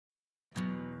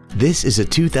This is a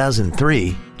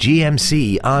 2003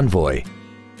 GMC Envoy.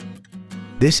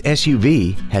 This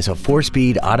SUV has a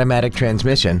 4-speed automatic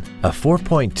transmission, a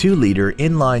 4.2-liter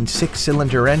inline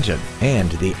 6-cylinder engine,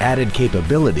 and the added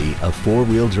capability of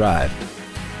 4-wheel drive.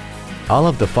 All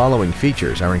of the following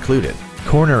features are included: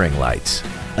 cornering lights,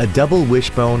 a double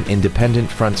wishbone independent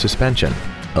front suspension,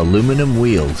 aluminum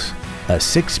wheels, a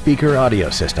 6-speaker audio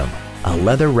system, a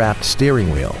leather-wrapped steering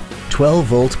wheel,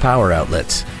 12-volt power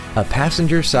outlets, a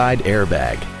passenger side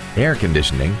airbag, air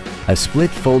conditioning, a split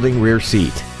folding rear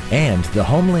seat, and the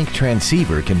HomeLink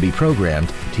transceiver can be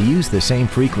programmed to use the same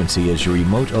frequency as your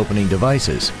remote opening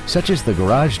devices, such as the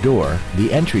garage door,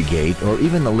 the entry gate, or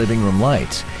even the living room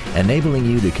lights, enabling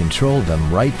you to control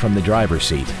them right from the driver's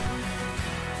seat.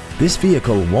 This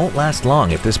vehicle won't last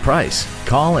long at this price.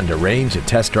 Call and arrange a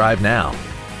test drive now.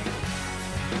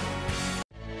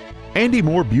 Andy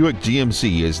Moore Buick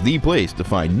GMC is the place to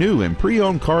find new and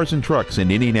pre-owned cars and trucks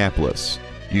in Indianapolis.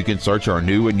 You can search our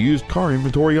new and used car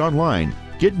inventory online,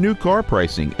 get new car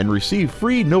pricing, and receive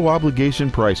free no-obligation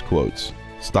price quotes.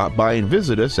 Stop by and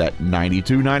visit us at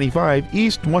 9295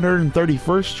 East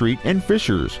 131st Street in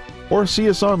Fishers, or see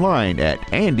us online at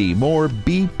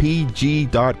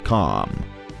andymoorebpg.com.